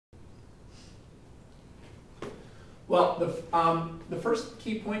Well, the first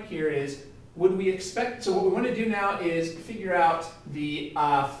key point here is, would we expect, so what we want to do now is figure out the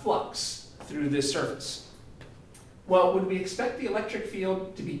flux through this surface. Well, would we expect the electric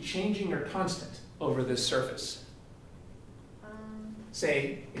field to be changing or constant over this surface?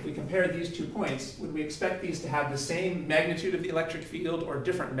 Say, if we compare these 2 points, would we expect these to have the same magnitude of the electric field or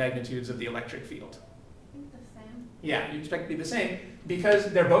different magnitudes of the electric field? I think the same. Yeah, you expect it to be the same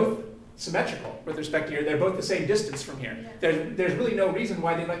because they're both symmetrical with respect to here. They're both the same distance from here. Yeah. There's really no reason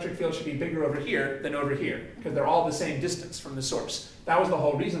why the electric field should be bigger over here than over here, because they're all the same distance from the source. That was the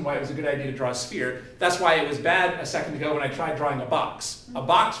whole reason why it was a good idea to draw a sphere. That's why it was bad a second ago when I tried drawing a box. A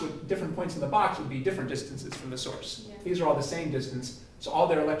box with different points in the box would be different distances from the source. Yeah. These are all the same distance, so all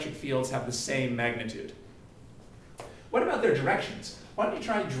their electric fields have the same magnitude. What about their directions? Why don't you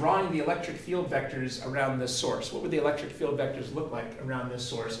try drawing the electric field vectors around this source? What would the electric field vectors look like around this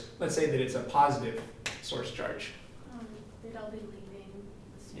source? Let's say that it's a positive source charge. They'd all be leaving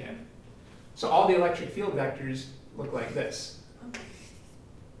the sphere. Yeah. So all the electric field vectors look like this. Okay.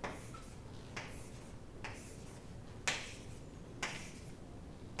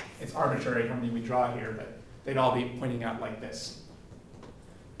 It's arbitrary how many we draw here, but they'd all be pointing out like this.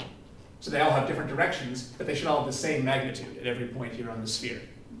 So they all have different directions, but they should all have the same magnitude at every point here on the sphere.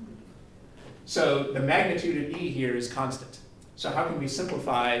 So the magnitude of E here is constant. So how can we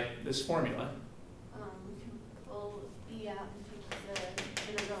simplify this formula? We can pull E out and take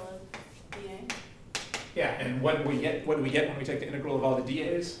the integral of dA. Yeah, and what do we get when we take the integral of all the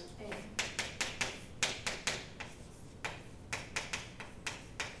dAs?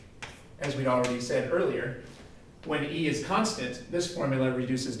 A. As we'd already said earlier, when E is constant, this formula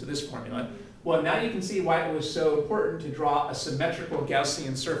reduces to this formula. Well, now you can see why it was so important to draw a symmetrical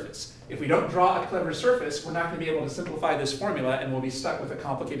Gaussian surface. If we don't draw a clever surface, we're not going to be able to simplify this formula and we'll be stuck with a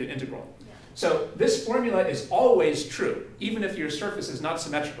complicated integral. Yeah. So this formula is always true, even if your surface is not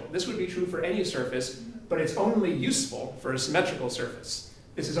symmetrical. This would be true for any surface, but it's only useful for a symmetrical surface.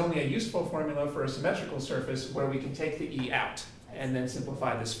 This is only a useful formula for a symmetrical surface where we can take the E out and then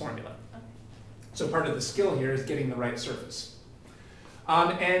simplify this formula. So part of the skill here is getting the right surface.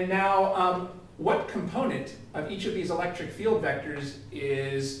 And now, what component of each of these electric field vectors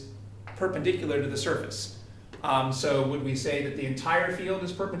is perpendicular to the surface? So would we say that the entire field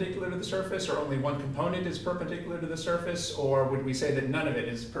is perpendicular to the surface, or only one component is perpendicular to the surface, or would we say that none of it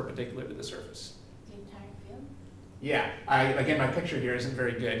is perpendicular to the surface? The entire field? Yeah, again, my picture here isn't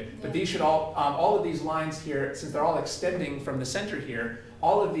very good, but these should all of these lines here, since they're all extending from the center here,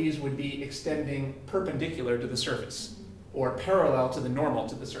 all of these would be extending perpendicular to the surface, or parallel to the normal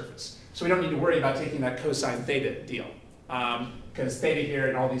to the surface. So we don't need to worry about taking that cosine theta deal, because theta here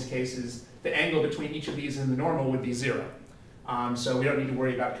in all these cases, the angle between each of these and the normal would be 0. So we don't need to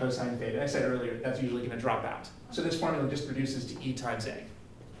worry about cosine theta. I said earlier, that's usually going to drop out. So this formula just reduces to E times A.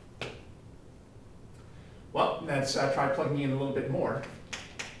 Well, let's try plugging in a little bit more.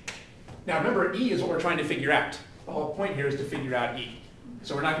 Now remember, E is what we're trying to figure out. The whole point here is to figure out E.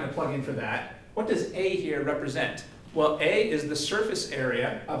 So we're not going to plug in for that. What does A here represent? Well, A is the surface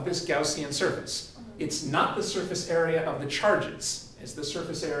area of this Gaussian surface. It's not the surface area of the charges. It's the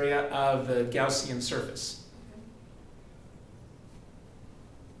surface area of the Gaussian surface.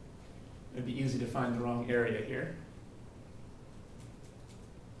 It'd be easy to find the wrong area here.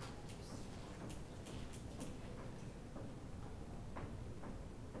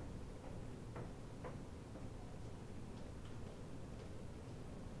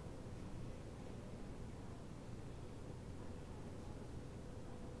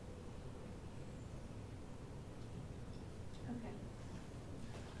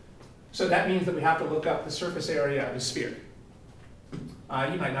 So that means that we have to look up the surface area of a sphere.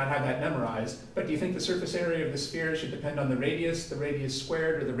 You might not have that memorized, but do you think the surface area of the sphere should depend on the radius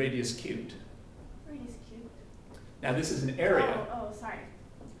squared, or the radius cubed? Radius cubed. Now this is an area. Oh, sorry.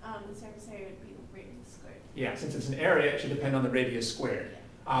 The surface area would be radius squared. Yeah, since it's an area, it should depend on the radius squared.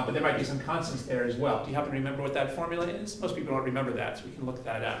 But there might be some constants there as well. Do you happen to remember what that formula is? Most people don't remember that, so we can look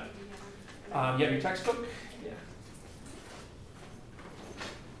that up. You have your textbook? Yeah.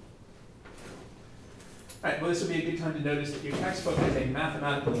 All right, well, this would be a good time to notice that your textbook is a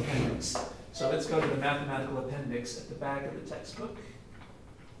mathematical appendix. So let's go to the mathematical appendix at the back of the textbook.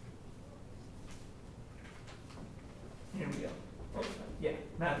 Here we go. Oh, yeah,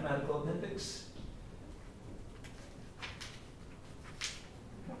 mathematical appendix.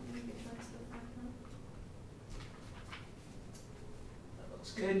 That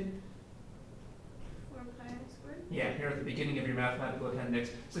looks good. 4 pi r squared? Yeah, here at the beginning of your mathematical appendix.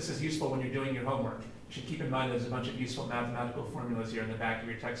 So this is useful when you're doing your homework. You should keep in mind there's a bunch of useful mathematical formulas here in the back of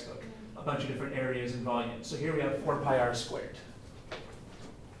your textbook. a bunch of different areas and volumes. So here we have 4 pi r squared.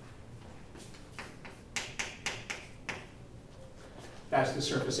 That's the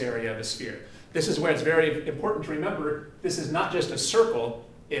surface area of a sphere. This is where it's very important to remember this is not just a circle,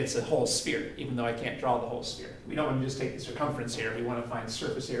 it's a whole sphere, even though I can't draw the whole sphere. We don't want to just take the circumference here, we want to find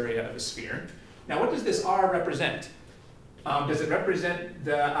surface area of a sphere. Now what does this r represent? Does it represent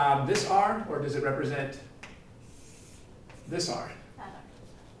the, this r, or does it represent this r?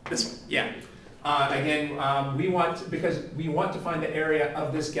 This one, yeah. Again, because we want to find the area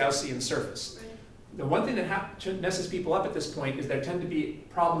of this Gaussian surface. The one thing that messes people up at this point is there tend to be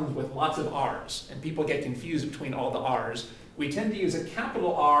problems with lots of r's, and people get confused between all the r's. We tend to use a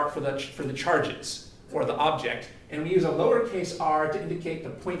capital R for the charges, or the object, and we use a lowercase r to indicate the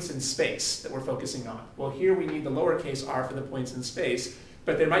points in space that we're focusing on. Well, here we need the lowercase r for the points in space,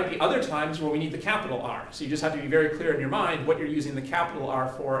 but there might be other times where we need the capital R. So you just have to be very clear in your mind what you're using the capital R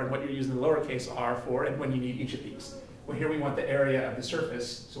for and what you're using the lowercase r for, and when you need each of these. Well, here we want the area of the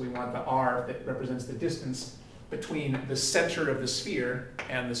surface, so we want the r that represents the distance between the center of the sphere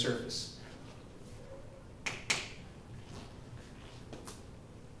and the surface.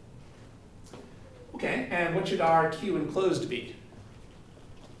 Okay, and what should our Q enclosed be?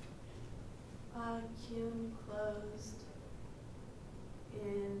 Q enclosed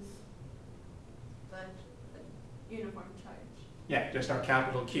is the uniform charge. Yeah, just our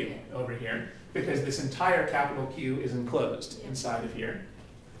capital Q over here, because this entire capital Q is enclosed inside of here.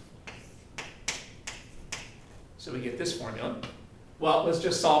 So we get this formula. Well, let's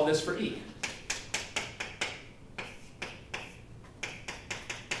just solve this for E.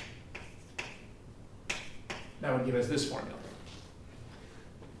 That would give us this formula.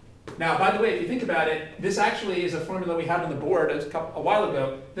 Now, by the way, if you think about it, this actually is a formula we had on the board a while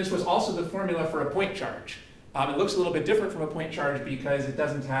ago. This was also the formula for a point charge. It looks a little bit different from a point charge because it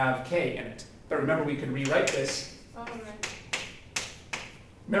doesn't have k in it. But remember, we could rewrite this. Oh, right.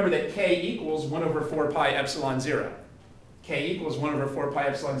 Remember that k equals 1 over 4 pi epsilon 0. K equals 1 over 4 pi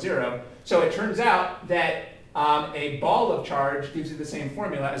epsilon 0. So it turns out that a ball of charge gives you the same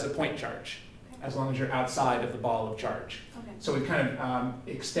formula as a point charge, as long as you're outside of the ball of charge. Okay. So we've kind of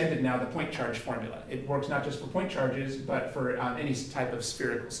extended now the point charge formula. It works not just for point charges, but for any type of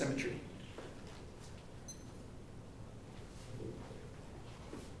spherical symmetry.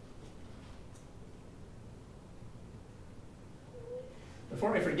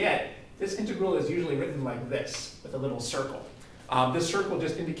 Before I forget, this integral is usually written like this, with a little circle. This circle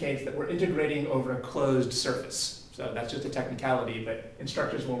just indicates that we're integrating over a closed surface. So that's just a technicality, but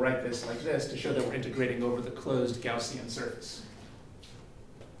instructors will write this like this to show that we're integrating over the closed Gaussian surface.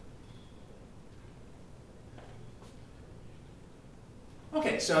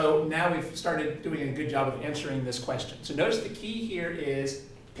 Okay, so now we've started doing a good job of answering this question. So notice the key here is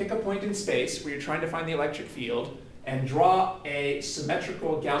pick a point in space where you're trying to find the electric field and draw a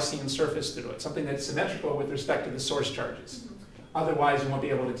symmetrical Gaussian surface through it, something that's symmetrical with respect to the source charges. Otherwise, you won't be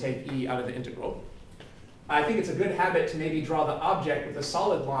able to take E out of the integral. I think it's a good habit to maybe draw the object with a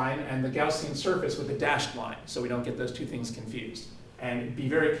solid line and the Gaussian surface with a dashed line, so we don't get those two things confused. And be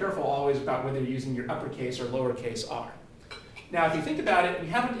very careful always about whether you're using your uppercase or lowercase r. Now, if you think about it, we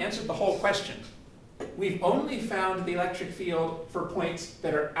haven't answered the whole question. We've only found the electric field for points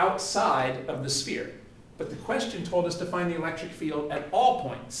that are outside of the sphere. But the question told us to find the electric field at all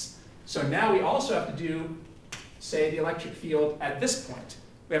points. So now we also have to do, say, the electric field at this point.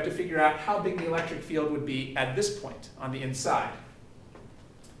 We have to figure out how big the electric field would be at this point on the inside.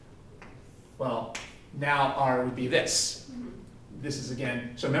 Well, now R would be this. This is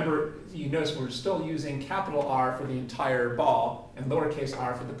again, so remember, you notice we're still using capital R for the entire ball and lowercase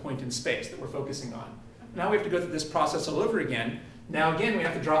r for the point in space that we're focusing on. Now we have to go through this process all over again. Now again, we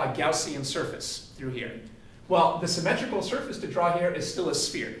have to draw a Gaussian surface through here. Well, the symmetrical surface to draw here is still a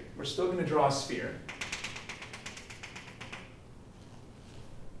sphere. We're still going to draw a sphere.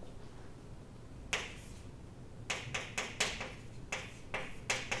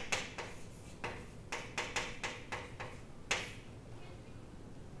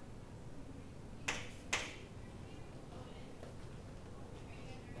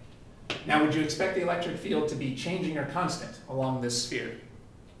 Now, would you expect the electric field to be changing or constant along this sphere?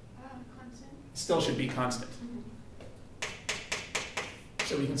 Constant. It still should be constant.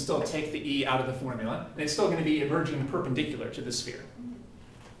 So we can still take the E out of the formula, and it's still going to be emerging perpendicular to the sphere.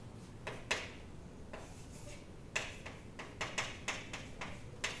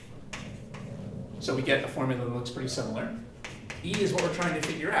 So we get a formula that looks pretty similar. E is what we're trying to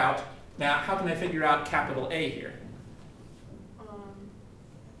figure out. Now, how can I figure out capital A here?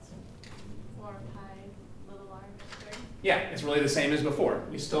 4 pi little r squared. Yeah, it's really the same as before.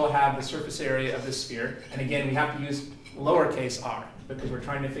 We still have the surface area of the sphere, and again, we have to use lowercase r, because we're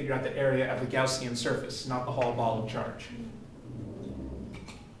trying to figure out the area of the Gaussian surface, not the whole ball of charge.